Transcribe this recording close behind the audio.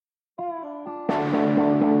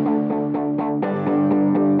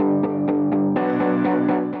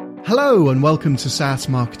Hello and welcome to SaaS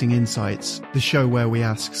Marketing Insights, the show where we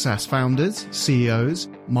ask SaaS founders, CEOs,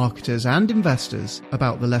 marketers and investors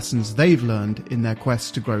about the lessons they've learned in their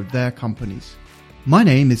quest to grow their companies. My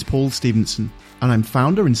name is Paul Stevenson and I'm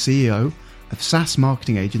founder and CEO of SaaS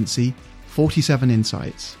marketing agency 47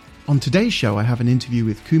 Insights. On today's show I have an interview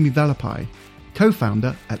with Kumi Velapai,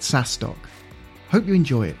 co-founder at SaaStock. Hope you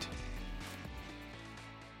enjoy it.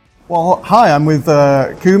 Well, hi, I'm with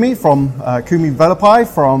Kumi from Kumi Velapai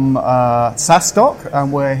from SaaStock,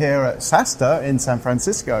 and we're here at SaaStr in San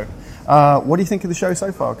Francisco. What do you think of the show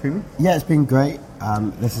so far, Kumi? Yeah, it's been great.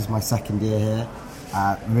 This is my second year here.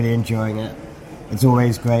 Really enjoying it. It's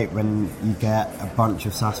always great when you get a bunch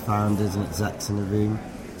of SaaS founders and execs in a room.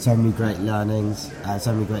 So many great learnings,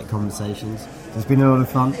 so many great conversations. It's been a lot of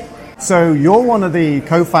fun. So you're one of the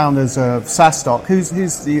co-founders of SaaStock. Who's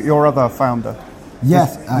your other founder?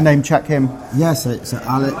 Yes. Name check him. Yeah, so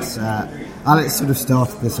Alex sort of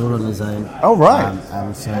started this all on his own. Oh, right.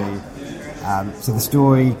 So the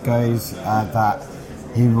story goes that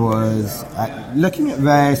he was looking at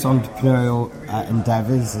various entrepreneurial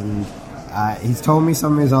endeavours, and he's told me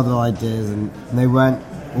some of his other ideas, and they weren't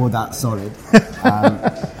all that solid.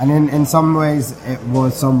 And in some ways, it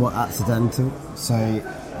was somewhat accidental. So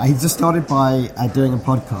he just started by doing a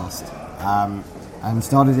podcast. And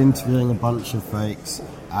started interviewing a bunch of folks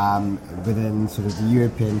within sort of the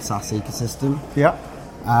European SaaS ecosystem. Yeah.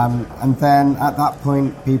 And then at that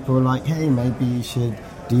point, people were like, hey, maybe you should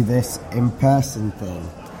do this in-person thing.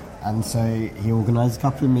 And so he organised a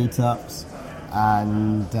couple of meetups,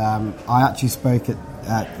 and I actually spoke at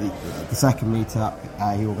the second meetup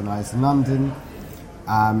he organised in London.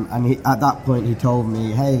 And at that point, he told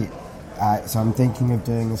me, hey, so I'm thinking of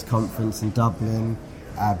doing this conference in Dublin,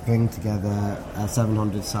 bring together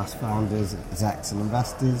 700 SaaS founders, execs and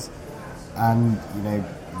investors, and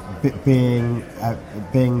being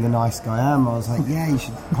the nice guy I am, I was like, yeah, you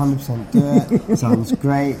should 100% do it. Sounds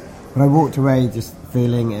great. But I walked away just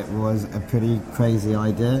feeling it was a pretty crazy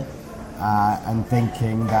idea, and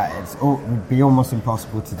thinking that it would be almost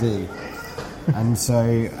impossible to do. And so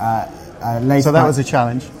later, so that was a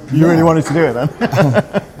challenge. You really wanted to do it then.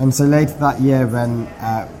 And so later that year, when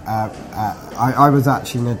I was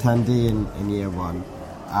actually an attendee in year one,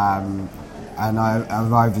 and I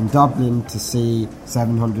arrived in Dublin to see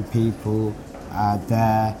 700 people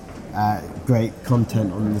there, great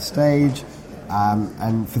content on the stage,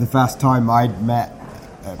 and for the first time I'd met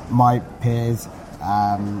my peers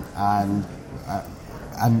and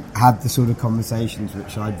had the sort of conversations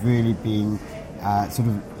which I'd really been sort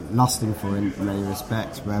of lusting for in many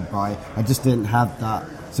respects, whereby I just didn't have that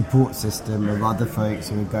support system of other folks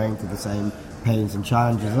who were going through the same pains and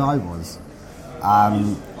challenges as I was.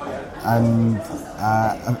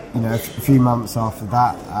 A few months after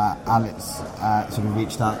that, Alex sort of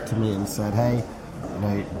reached out to me and said, hey,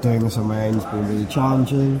 doing this on my own has been really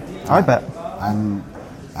challenging. I bet. And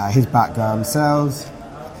his background sales,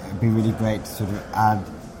 it'd be really great to sort of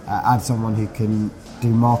add someone who can do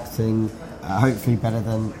marketing hopefully better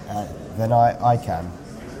than I can.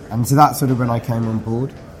 And so that's sort of when I came on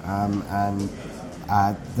board, and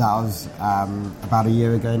that was about a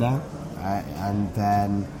year ago now, and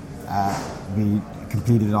then we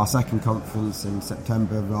completed our second conference in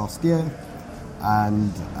September of last year,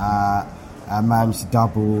 and managed to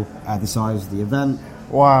double the size of the event.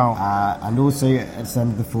 Wow. And also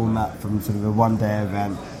extended the format from sort of a one-day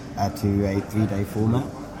event to a 3-day format,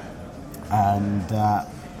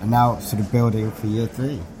 and now sort of building for year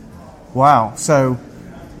 3. Wow. So,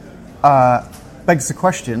 begs the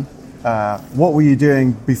question, what were you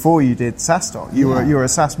doing before you did SaaStock? You were a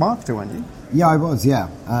SaaS marketer, weren't you? Yeah, I was, yeah.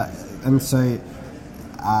 And so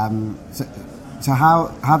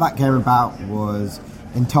how that came about was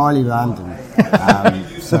entirely random.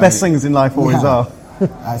 The best things in life always are.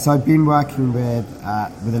 So I've been working with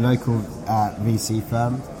a local VC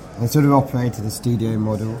firm. They sort of operated a studio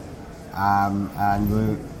model, and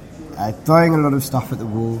we're throwing a lot of stuff at the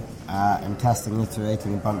wall and testing,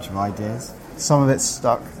 iterating a bunch of ideas. Some of it's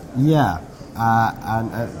stuck. Yeah,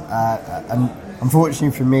 and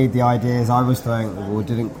unfortunately for me, the ideas I was throwing at the wall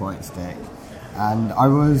didn't quite stick, and I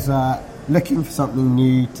was looking for something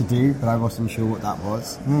new to do, but I wasn't sure what that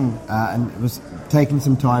was. And it was taking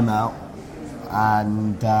some time out,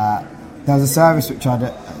 and there was a service which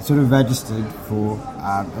I'd sort of registered for.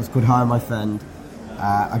 It was called Hire My Friend.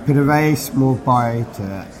 I put a very small bio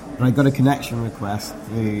to it, but I got a connection request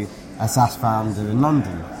through a SaaS founder in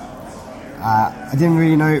London. I didn't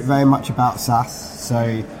really know very much about SaaS,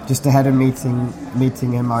 so just ahead of meeting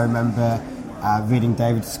him, I remember reading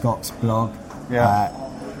David Scott's blog,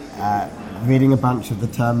 reading a bunch of the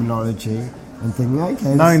terminology, and thinking,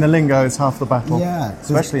 okay, Knowing the lingo is half the battle. Yeah,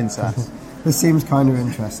 especially in SaaS. This seems kind of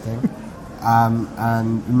interesting.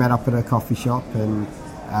 And we met up at a coffee shop and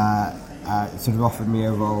sort of offered me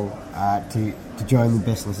a role to join the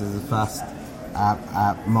business as a fast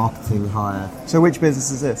marketing hire. So which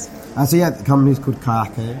business is this? The company's called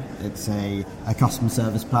Kayako. It's a customer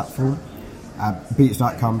service platform.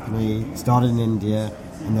 Bootstrap company, started in India,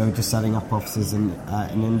 and they were just setting up offices in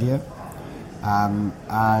India. And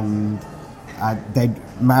they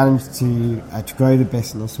managed to grow the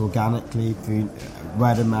business organically through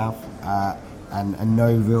word of mouth and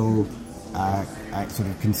no real sort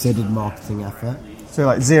of considered marketing effort. So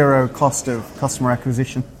like zero cost of customer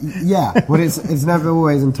acquisition? Yeah, well it's never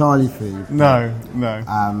always entirely free. No.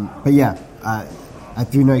 But yeah,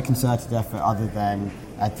 through no concerted effort other than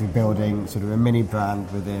through building sort of a mini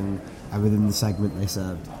brand within the segment they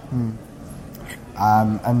served.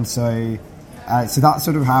 And so that's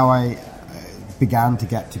sort of how I began to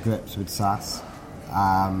get to grips with SaaS.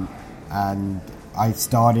 And I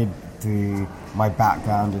started through my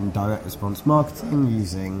background in direct response marketing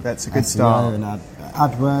using That's a good SEO start. and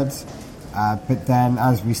AdWords. But then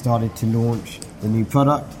as we started to launch the new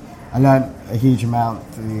product, I learned a huge amount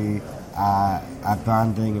through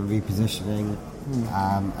branding and repositioning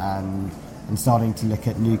and starting to look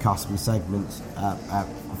at new customer segments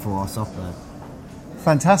for our software.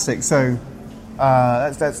 Fantastic. So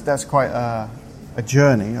that's quite a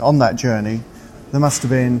journey. On that journey, there must have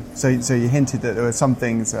been. So you hinted that there were some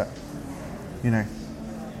things that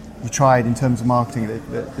you tried in terms of marketing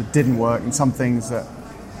that didn't work, and some things that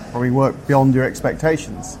probably worked beyond your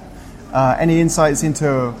expectations. Any insights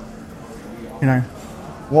into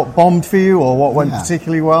what bombed for you or what went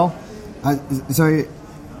particularly well? So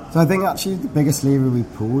I think actually the biggest lever we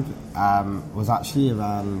pulled was actually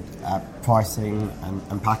around pricing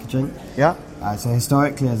and packaging. Yeah. So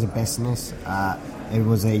historically as a business, it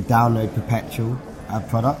was a download perpetual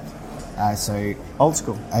product. So old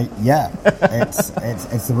school. It's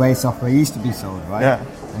the way software used to be sold, right? Yeah.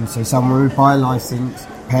 And so someone would buy a license,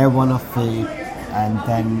 pay a one-off fee, and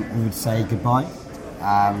then we would say goodbye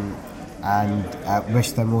and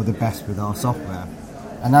wish them all the best with our software.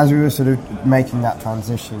 And as we were sort of making that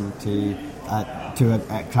transition to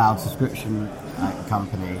a cloud subscription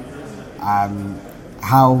company,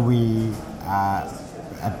 how we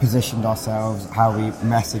positioned ourselves, how we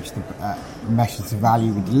messaged the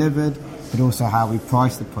value we delivered, but also how we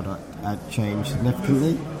priced the product changed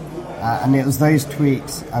significantly. And it was those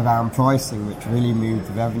tweaks around pricing which really moved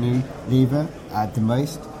the revenue lever the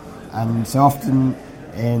most. And so often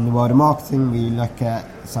in the world of marketing, we look at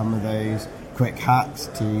some of those quick hacks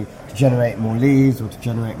to generate more leads or to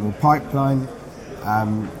generate more pipeline.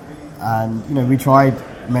 And we tried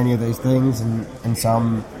many of those things, and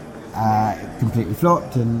some completely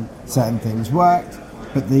flopped, and certain things worked.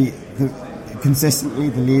 But consistently,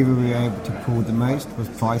 the lever we were able to pull the most was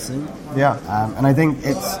pricing. Yeah. And I think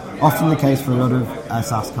it's often the case for a lot of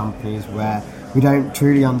SaaS companies where we don't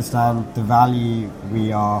truly understand the value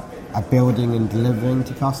we are building and delivering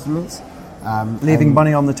to customers. Leaving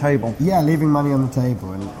money on the table. Yeah, leaving money on the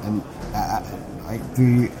table, and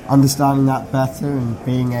through understanding that better and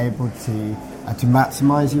being able to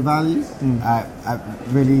maximise your value,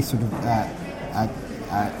 really sort of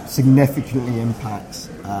significantly impacts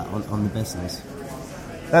on the business.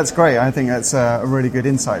 That's great. I think that's a really good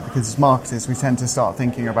insight, because as marketers we tend to start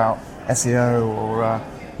thinking about SEO or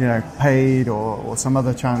paid or some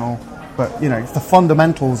other channel, but if the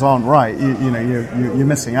fundamentals aren't right, you're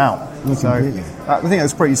missing out. So I think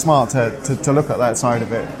it's pretty smart to look at that side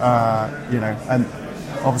of it, and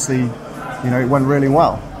obviously it went really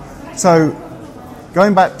well. So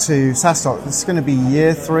going back to SaaStock, this is going to be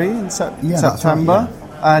year 3 in September, right,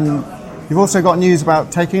 yeah. And you've also got news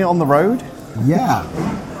about taking it on the road. Yeah.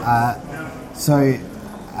 So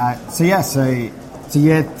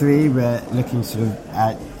year 3 we're looking sort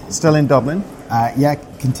of Still in Dublin.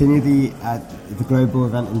 Continue the global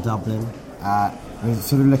event in Dublin. We're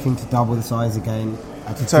sort of looking to double the size again.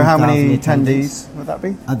 So how many attendees would that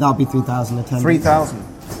be? That'll be 3,000 attendees. 3,000.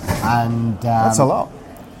 And that's a lot.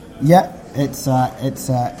 Yeah, it's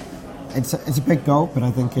a big goal, but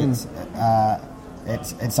I think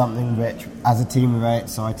it's something which, as a team, we're very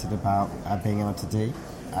excited about being able to do,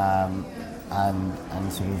 and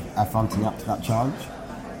sort of fronting up to that challenge.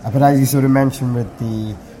 But as you sort of mentioned with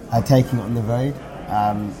the taking it on the road,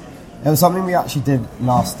 it was something we actually did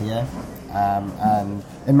last year, and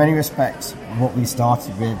in many respects, what we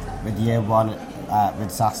started with year 1 with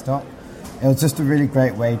SaaStock, it was just a really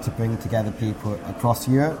great way to bring together people across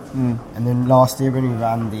Europe. And then last year when we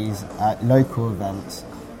ran these local events,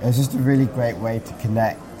 it was just a really great way to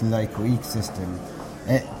connect the local ecosystem.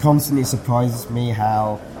 It constantly surprises me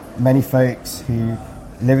how many folks who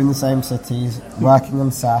live in the same cities, working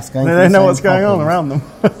on SaaS, going they through don't the know same what's going on problems, around them.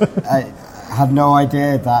 I had no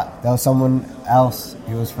idea that there was someone else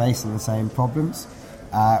who was facing the same problems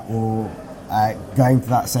or going through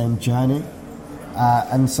that same journey.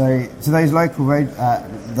 And so those local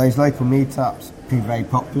meetups proved very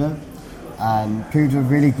popular and proved a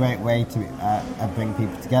really great way to bring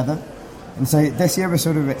people together. And so this year we're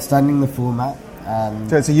sort of extending the format.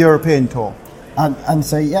 So it's a European tour. And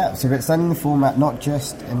so we're extending the format not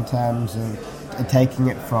just in terms of taking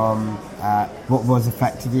it from what was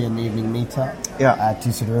effectively an evening meetup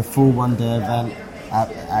to sort of a full one-day event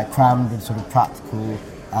crammed with sort of practical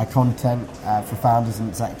content for founders and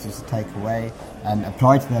executives to take away and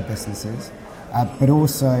apply to their businesses, but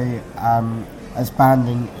also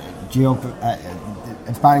expanding the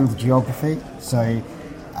geography. So,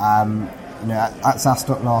 at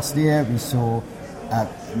SaaStock last year, we saw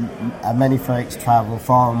many folks travel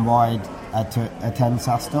far and wide to attend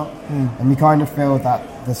SaaStock, and we kind of feel that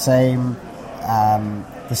the same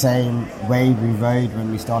way we rode when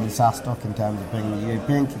we started SaaStock in terms of bringing the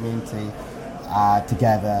European community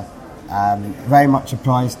together very much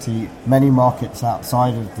applies to many markets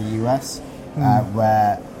outside of the US,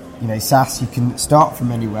 where SaaS you can start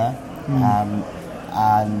from anywhere, and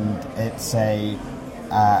it's a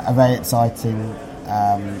very exciting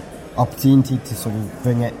opportunity to sort of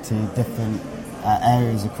bring it to different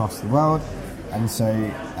areas across the world. And so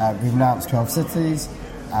we've announced 12 cities,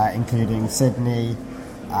 including Sydney.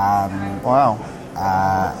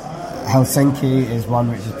 Helsinki is one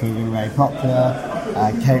which is proving very popular,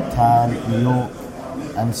 Cape Town, New York,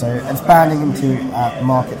 and so expanding into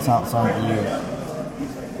markets outside the EU.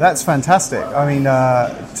 That's fantastic. I mean,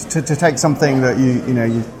 to take something that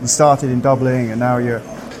you started in Dublin and now you're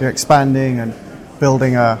expanding and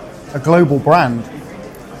building a global brand.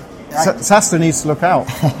 SaaStock needs to look out.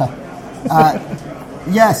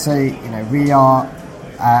 So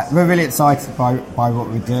we're really excited by what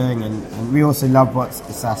we're doing, and we also love what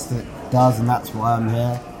SaaStock does, and that's why I'm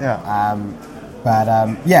here.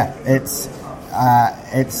 It's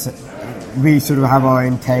we sort of have our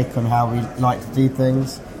own take on how we like to do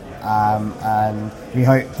things, and we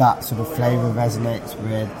hope that sort of flavour resonates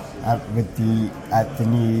with the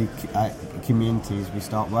new communities we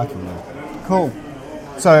start working with. Cool.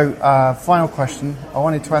 So, final question. I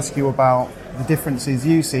wanted to ask you about the differences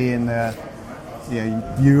you see in the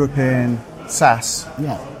European SaaS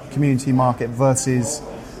community market versus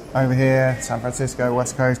over here, San Francisco,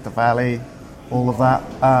 West Coast, the Valley, all of that.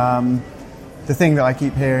 The thing that I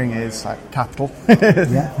keep hearing is like capital.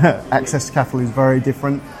 Access to capital is very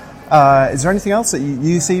different. Is there anything else that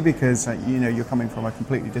you see, because you're coming from a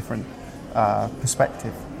completely different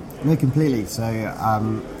perspective? No, completely. So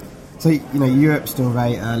Europe's still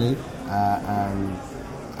very early, and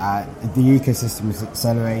the ecosystem has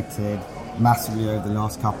accelerated massively over the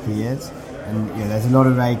last couple of years, and there's a lot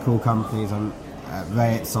of very cool companies I'm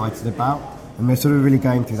very excited about, and we're sort of really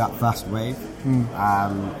going through that first wave.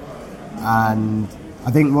 And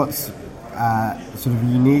I think what's sort of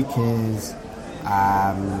unique is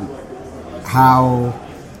how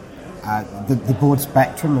the broad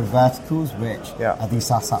spectrum of verticals which these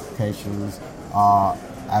SaaS applications are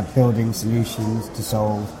building solutions to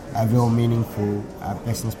solve real meaningful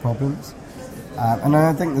business problems. And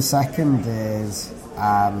I think the second is,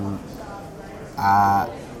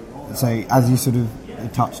 so as you sort of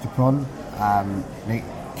touched upon,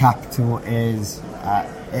 capital is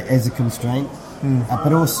a constraint,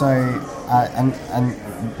 but also, and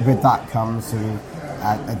with that comes sort of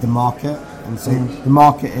the market, and so the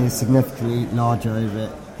market is significantly larger over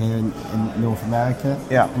here in North America.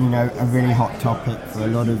 And, a really hot topic for a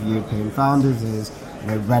lot of European founders is,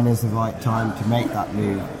 when is the right time to make that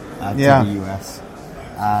move to the US,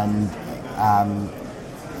 and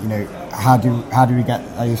how do we get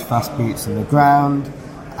those fast boots on the ground?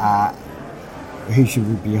 Who should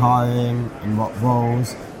we be hiring? In what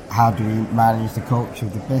roles? How do we manage the culture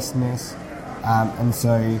of the business? And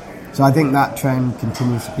so I think that trend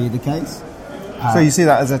continues to be the case. So you see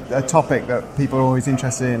that as a topic that people are always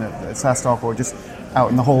interested in at SaaStock, or just out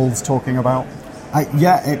in the halls talking about?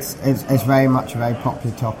 It's very much a very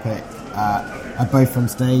popular topic, both on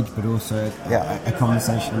stage, but also a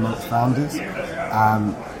conversation amongst founders.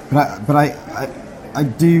 But I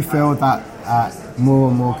do feel that more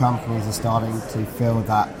and more companies are starting to feel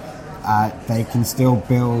that they can still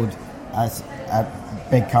build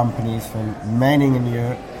big companies from remaining in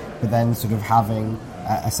Europe, but then sort of having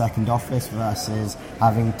a second office versus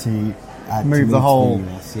having to move the whole to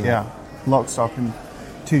the US, lock, stock and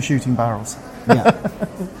two shooting barrels. Yeah.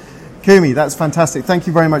 Kumi, that's fantastic. Thank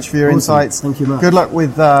you very much for your insights. Thank you much. Good luck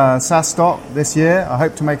with SaaStock this year. I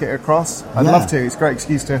hope to make it across. I'd love to. It's a great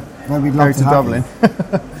excuse to go to Dublin.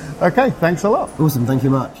 Okay, thanks a lot. Awesome, thank you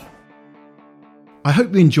much. I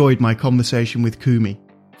hope you enjoyed my conversation with Kumi.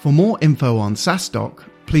 For more info on SaaStock,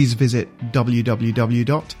 please visit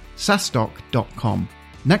www.saastock.com.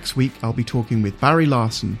 Next week, I'll be talking with Barry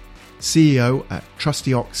Larson, CEO at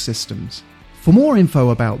TrustyOx Systems. For more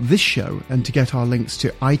info about this show and to get our links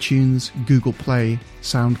to iTunes, Google Play,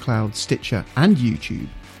 SoundCloud, Stitcher, and YouTube,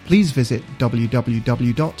 please visit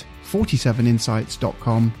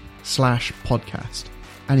www.47insights.com/podcast.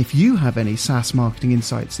 And if you have any SaaS marketing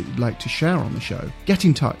insights that you'd like to share on the show, get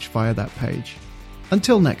in touch via that page.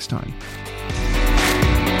 Until next time.